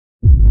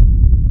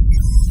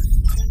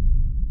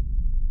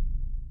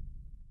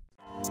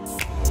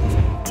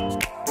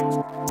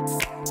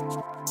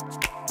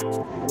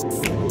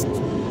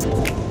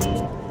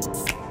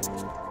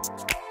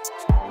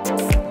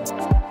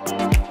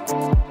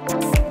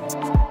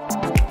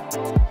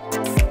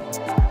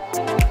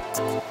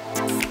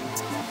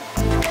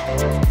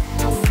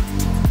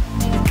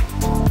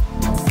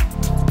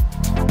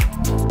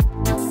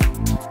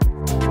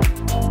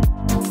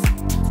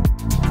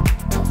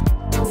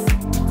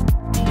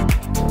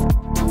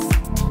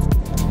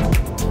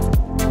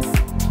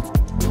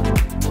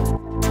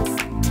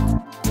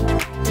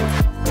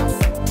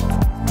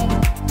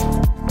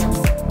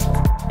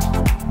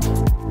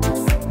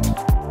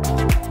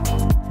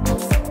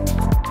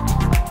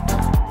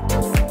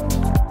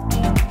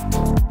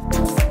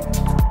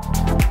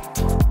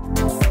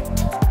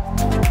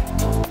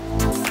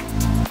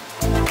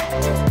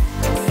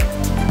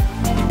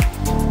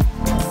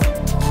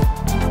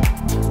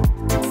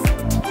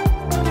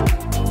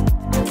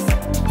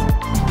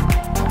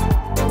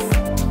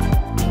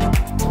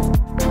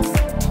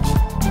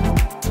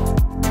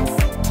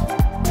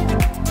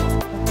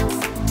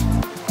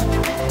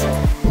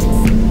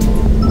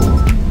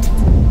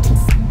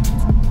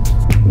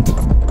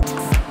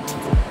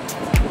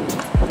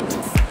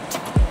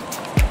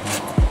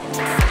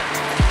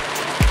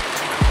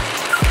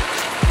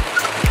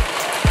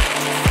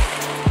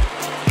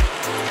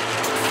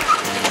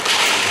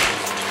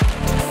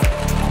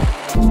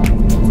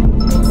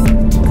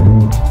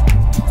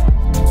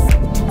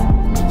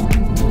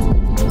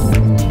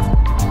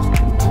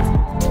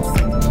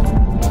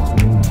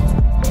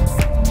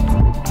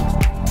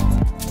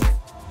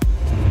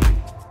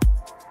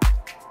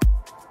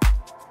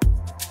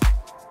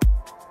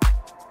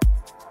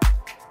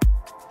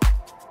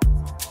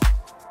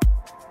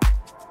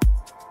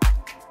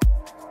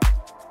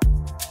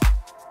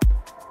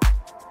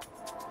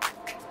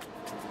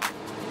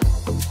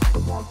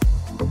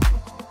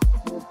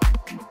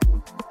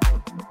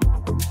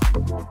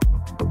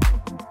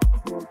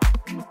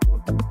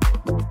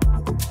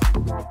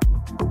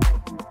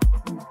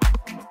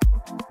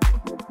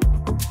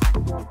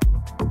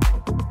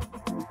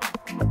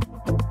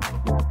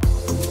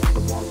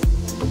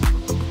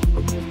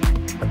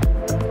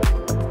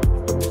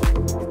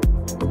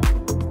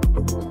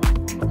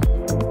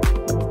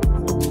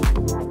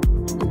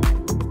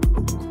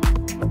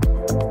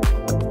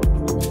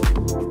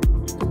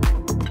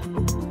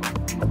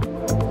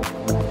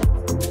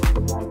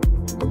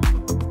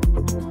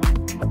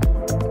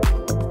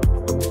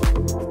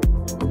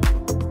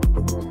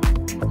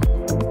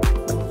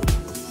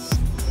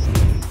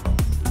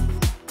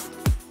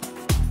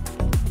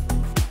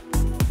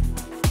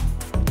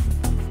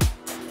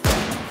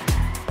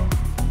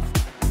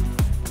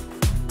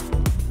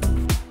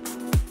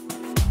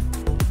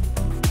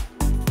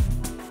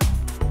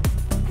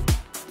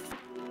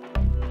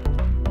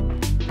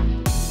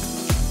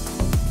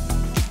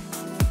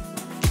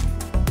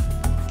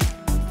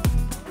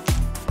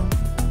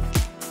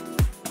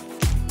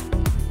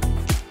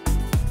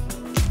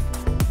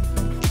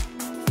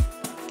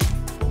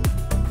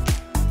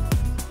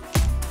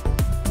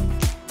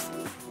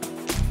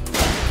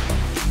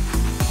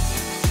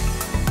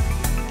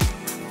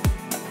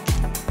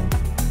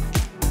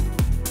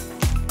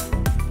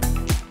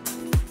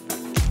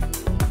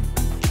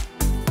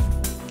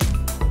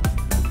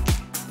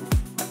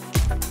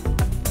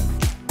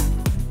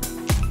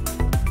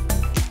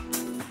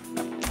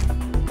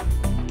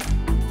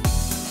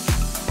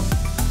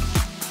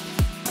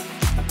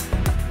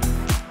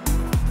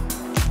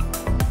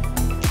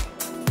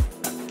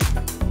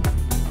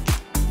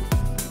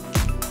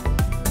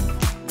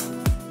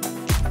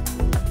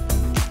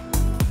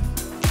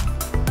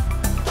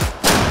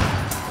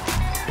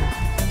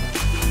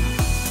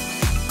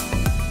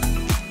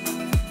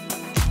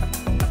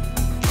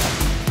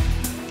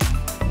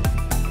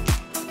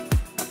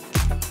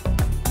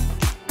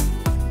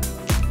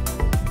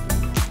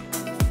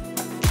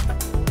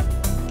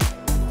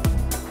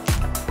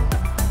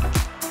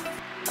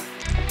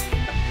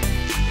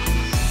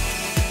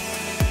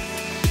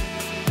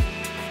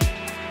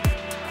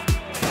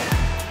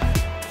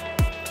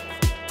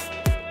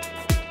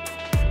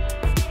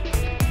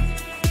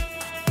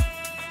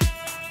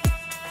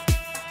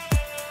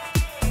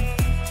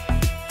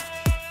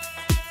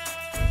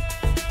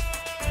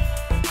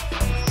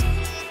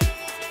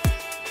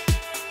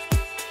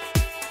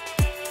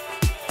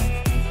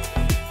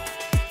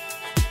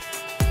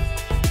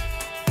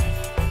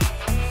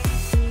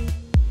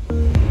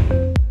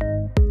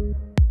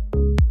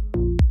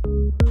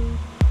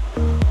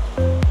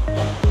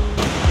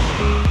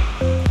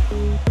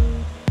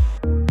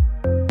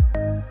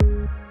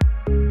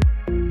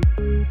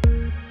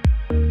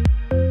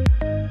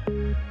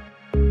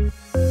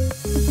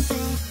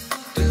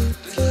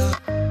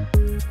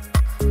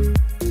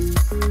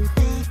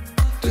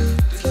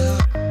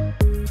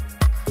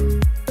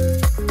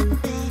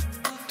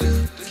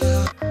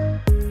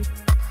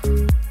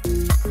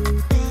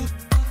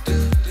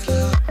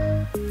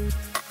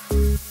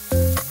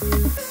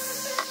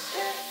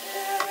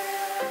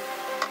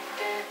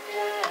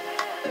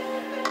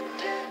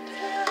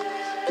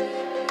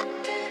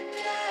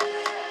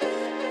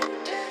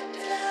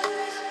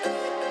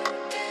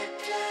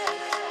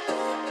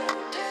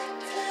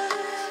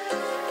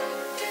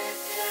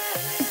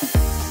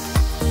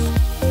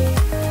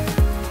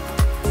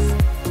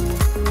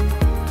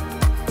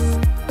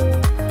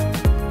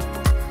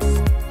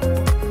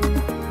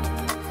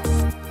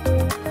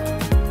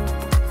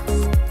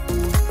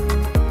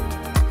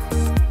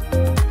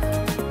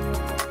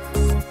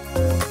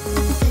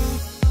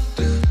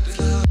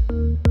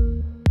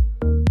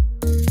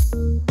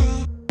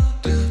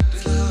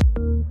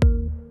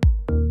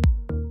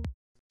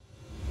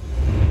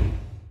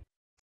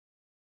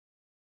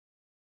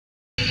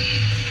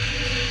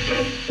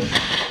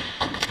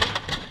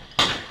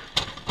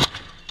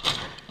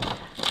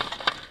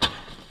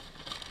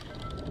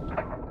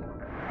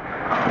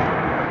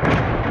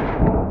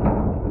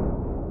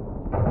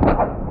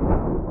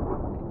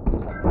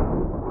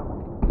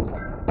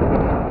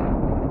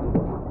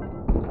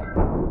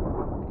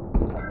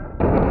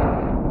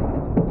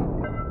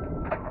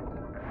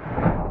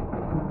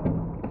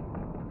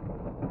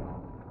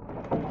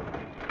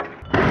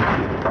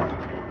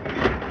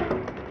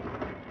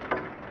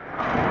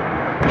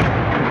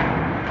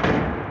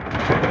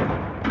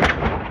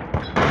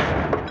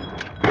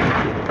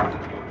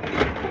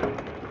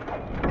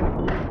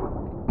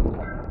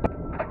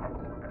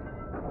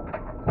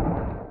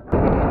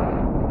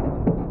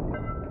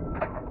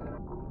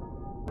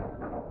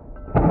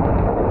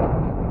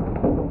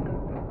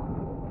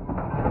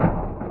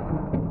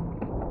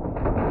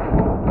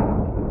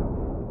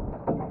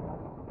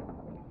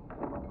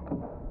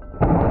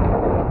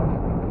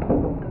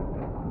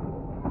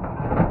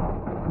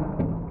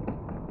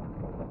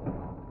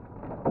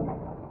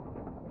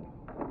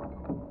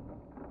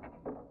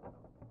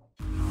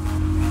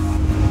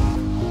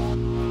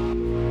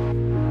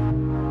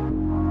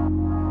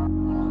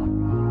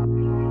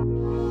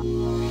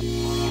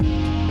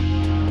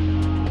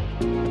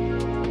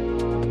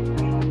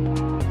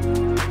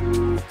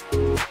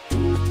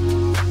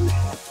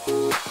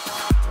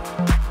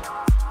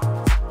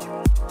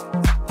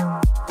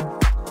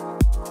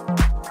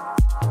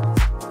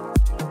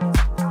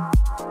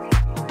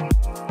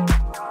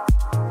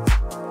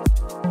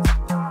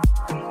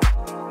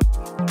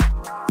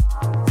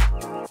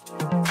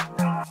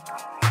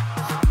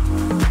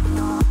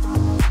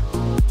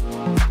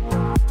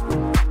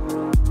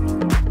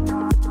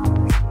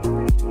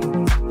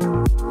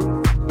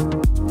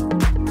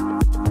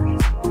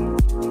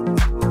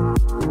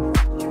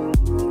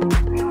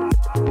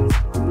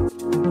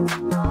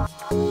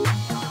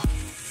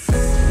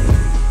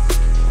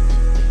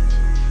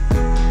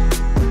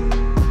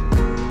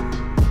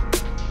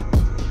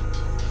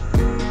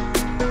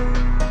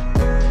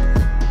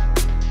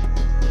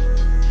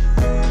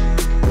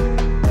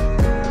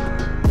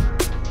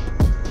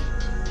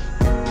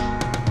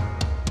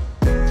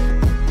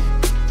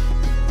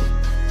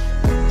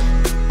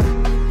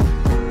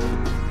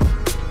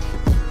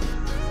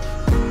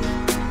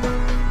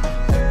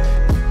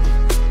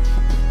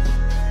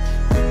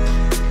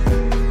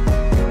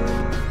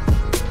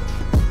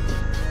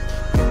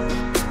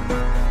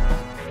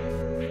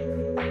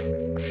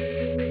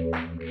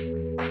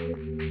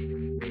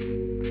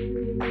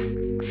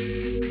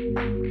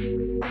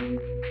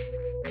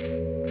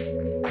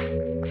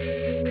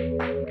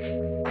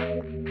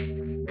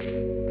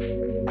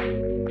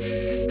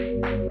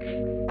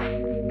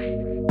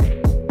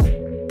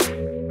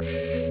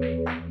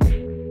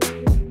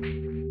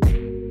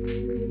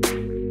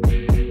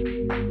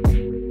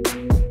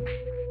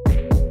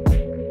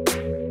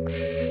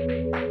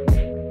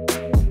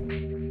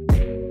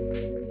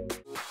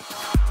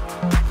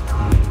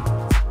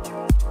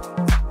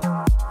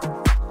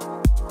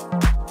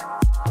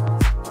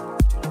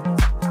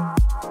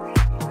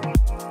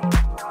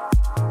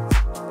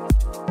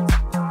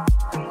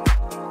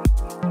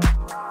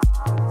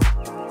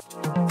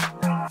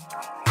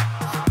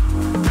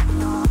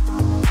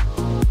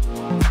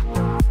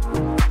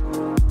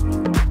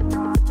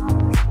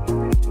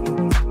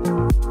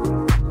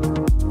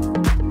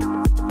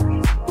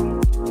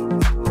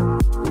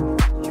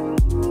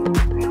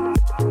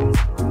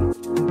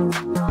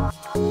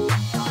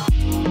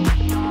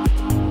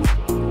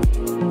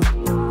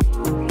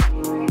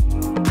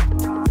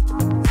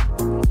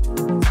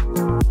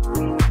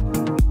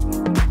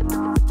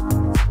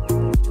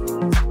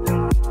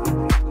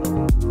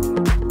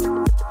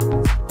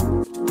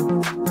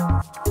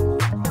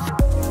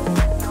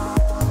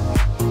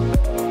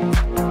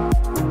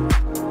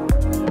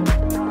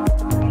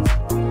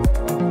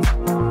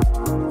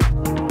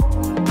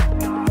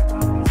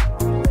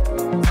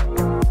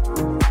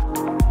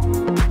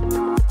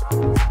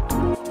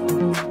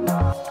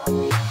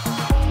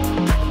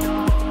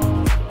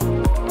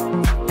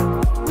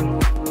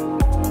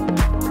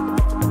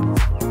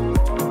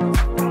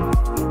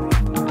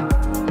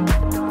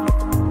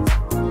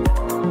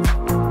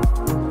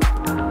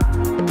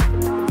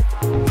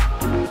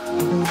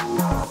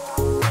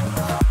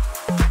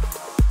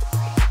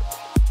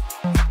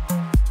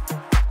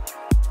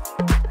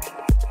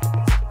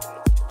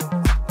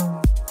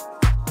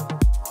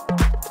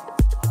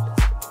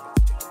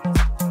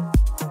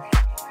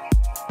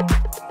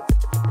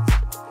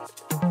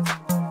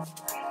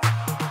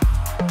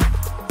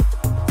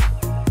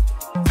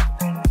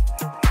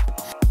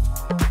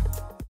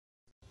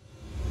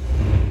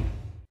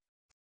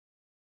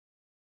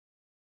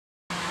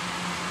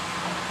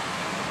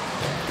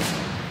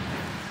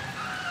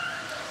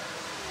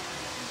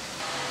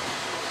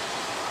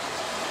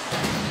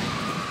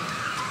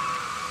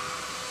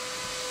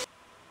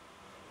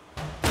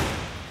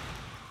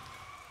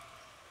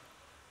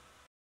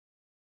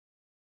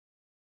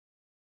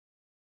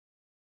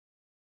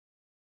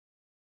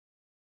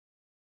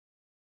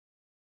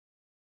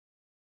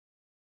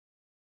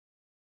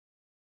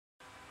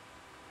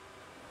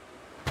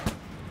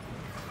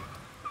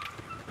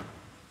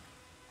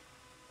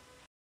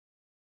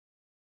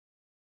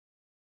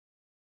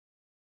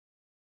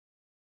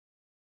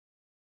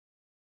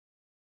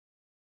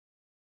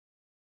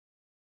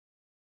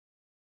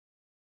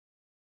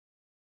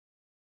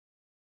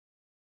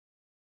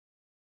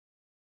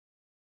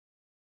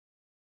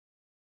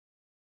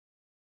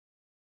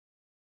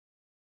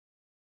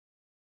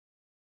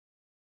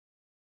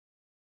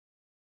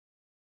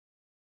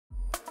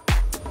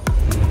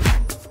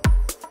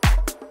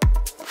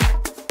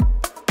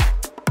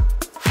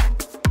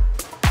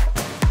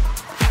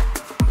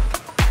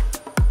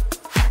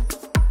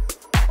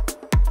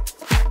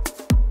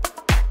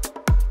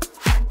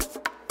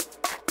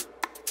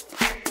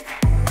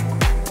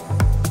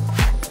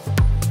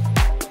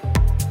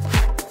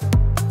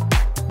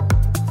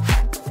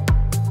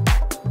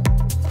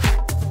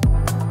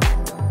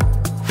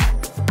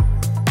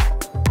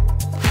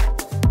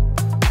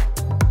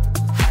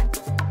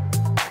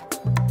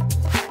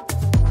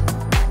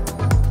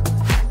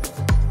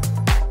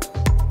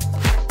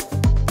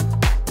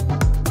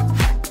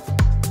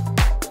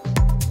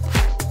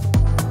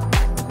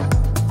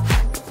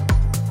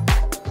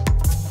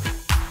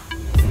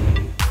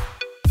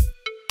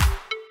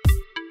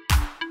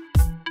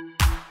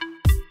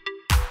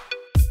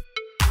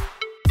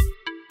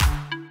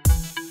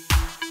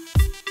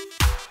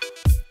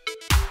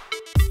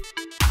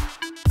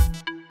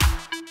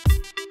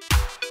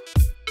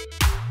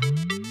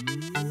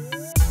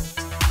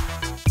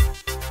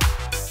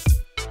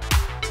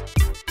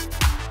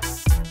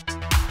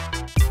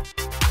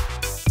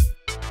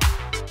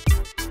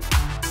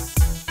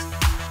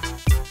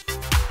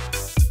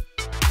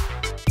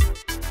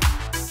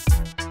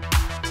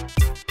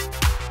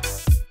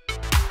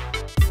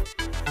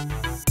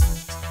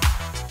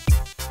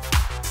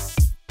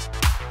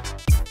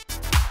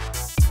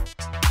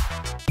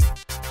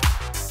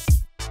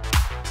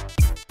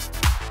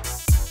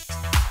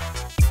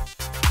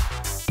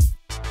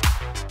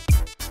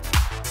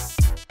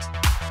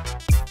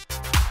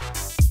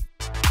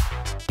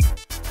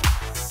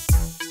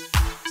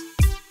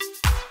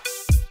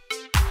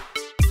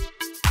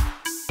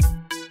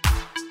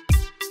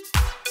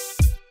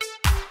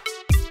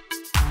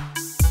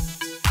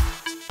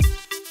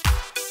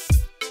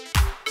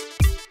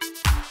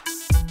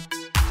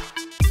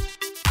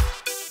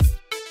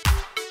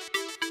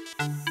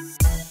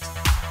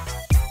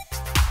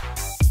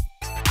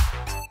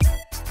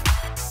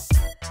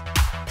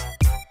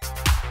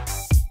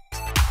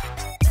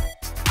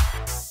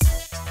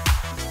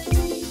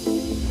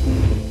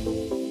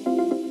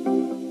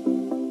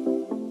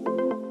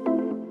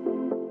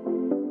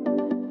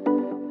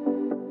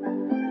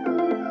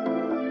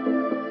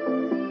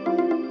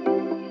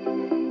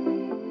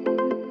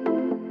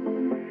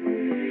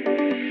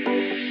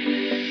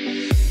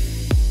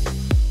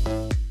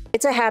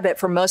It's a habit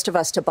for most of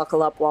us to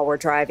buckle up while we're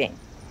driving.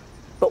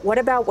 But what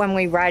about when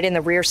we ride in the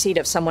rear seat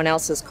of someone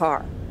else's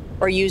car,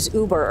 or use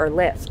Uber or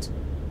Lyft?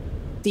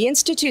 The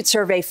Institute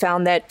survey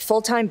found that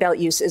full-time belt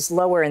use is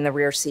lower in the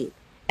rear seat,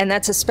 and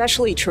that's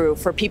especially true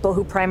for people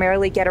who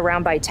primarily get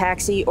around by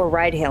taxi or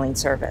ride-hailing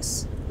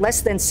service.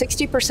 Less than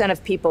 60%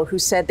 of people who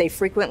said they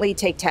frequently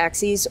take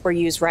taxis or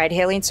use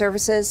ride-hailing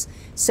services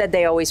said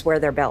they always wear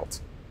their belt.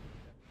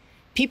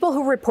 People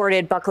who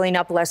reported buckling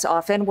up less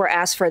often were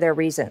asked for their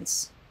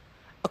reasons.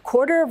 A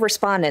quarter of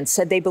respondents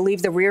said they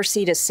believe the rear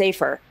seat is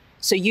safer,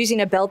 so using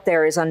a belt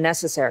there is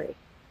unnecessary.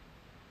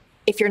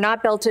 If you're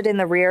not belted in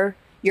the rear,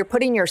 you're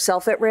putting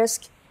yourself at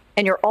risk,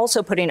 and you're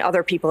also putting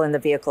other people in the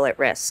vehicle at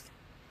risk.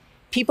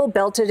 People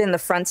belted in the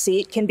front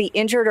seat can be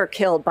injured or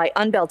killed by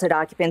unbelted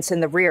occupants in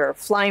the rear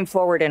flying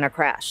forward in a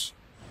crash.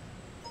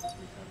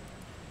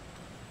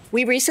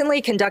 We recently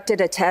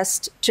conducted a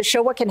test to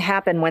show what can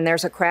happen when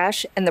there's a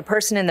crash and the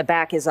person in the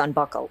back is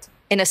unbuckled.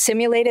 In a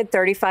simulated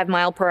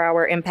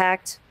 35-mile-per-hour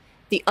impact,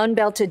 the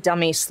unbelted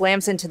dummy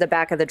slams into the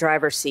back of the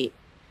driver's seat,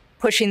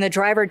 pushing the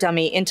driver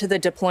dummy into the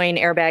deploying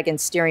airbag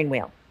and steering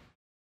wheel.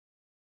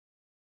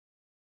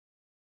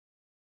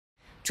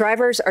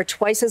 Drivers are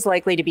twice as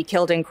likely to be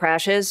killed in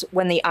crashes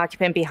when the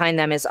occupant behind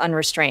them is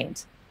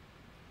unrestrained.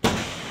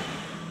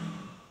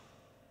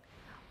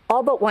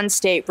 All but one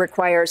state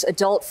requires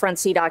adult front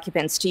seat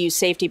occupants to use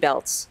safety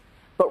belts,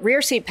 but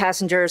rear seat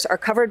passengers are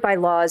covered by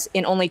laws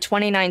in only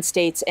 29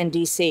 states and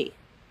DC.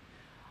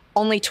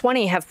 Only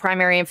 20 have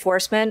primary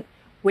enforcement,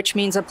 which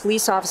means a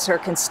police officer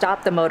can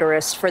stop the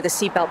motorist for the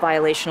seatbelt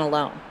violation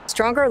alone.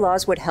 Stronger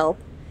laws would help,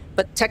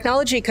 but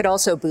technology could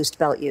also boost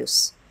belt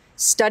use.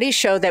 Studies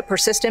show that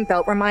persistent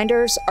belt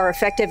reminders are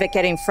effective at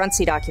getting front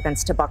seat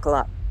occupants to buckle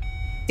up.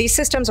 These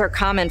systems are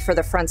common for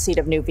the front seat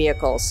of new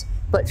vehicles,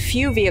 but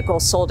few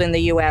vehicles sold in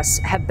the US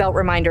have belt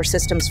reminder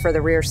systems for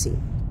the rear seat.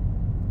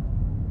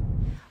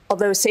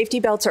 Although safety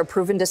belts are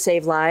proven to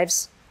save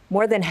lives,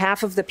 more than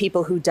half of the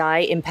people who die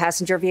in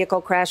passenger vehicle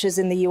crashes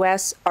in the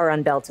US are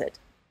unbelted.